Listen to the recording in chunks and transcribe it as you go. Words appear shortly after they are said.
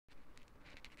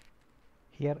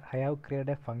Here I have created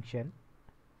a function.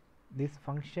 This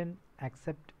function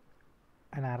accepts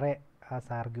an array as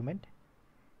argument,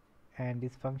 and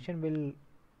this function will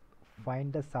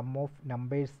find the sum of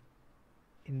numbers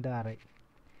in the array.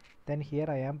 Then here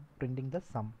I am printing the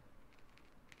sum.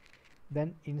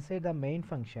 Then inside the main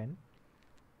function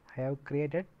I have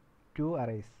created two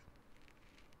arrays.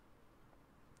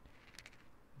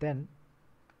 Then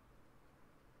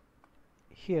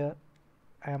here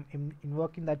I am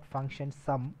invoking that function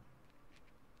sum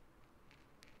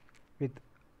with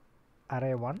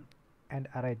array 1 and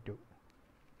array 2.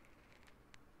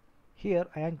 Here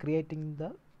I am creating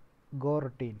the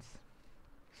goroutines.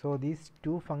 So these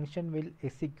two functions will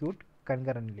execute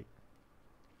concurrently.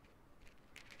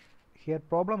 Here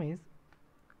problem is,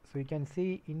 so you can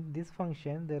see in this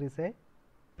function there is a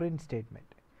print statement.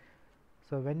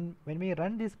 So when we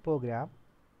run this program,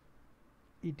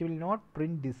 it will not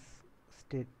print this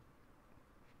state.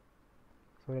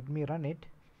 So let me run it.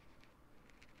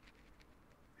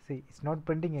 See, it's not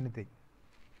printing anything.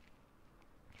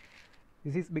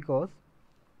 This is because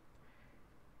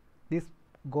this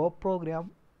Go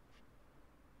program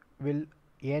will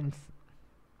ends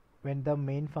when the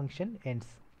main function ends.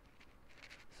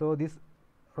 So this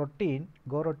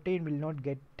goroutine will not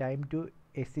get time to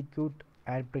execute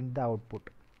and print the output.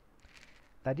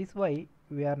 That is why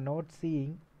we are not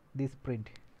seeing this print.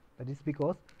 That is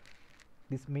because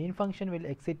this main function will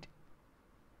exit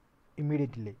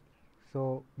immediately.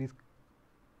 So this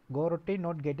goroutine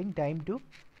not getting time to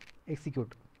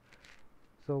execute.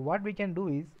 So what we can do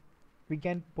is we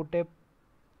can put a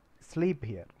sleep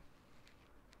here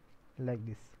like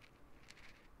this.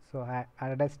 So I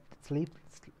added a sleep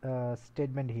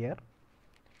statement here.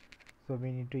 So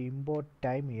we need to import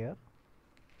time here.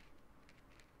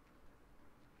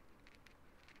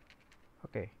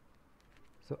 Okay,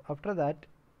 so after that,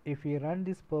 if we run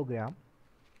this program,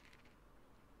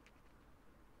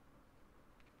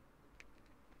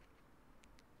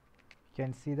 you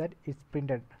can see that it's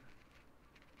printed.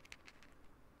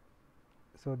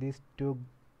 So these two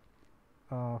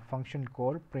function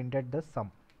call printed the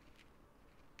sum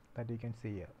that you can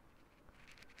see here.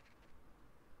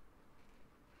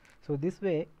 So this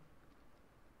way,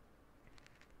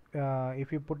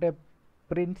 if you put a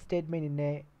print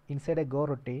statement inside a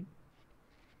goroutine,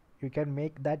 you can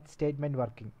make that statement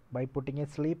working by putting a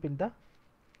sleep in the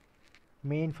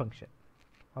main function.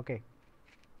 Okay.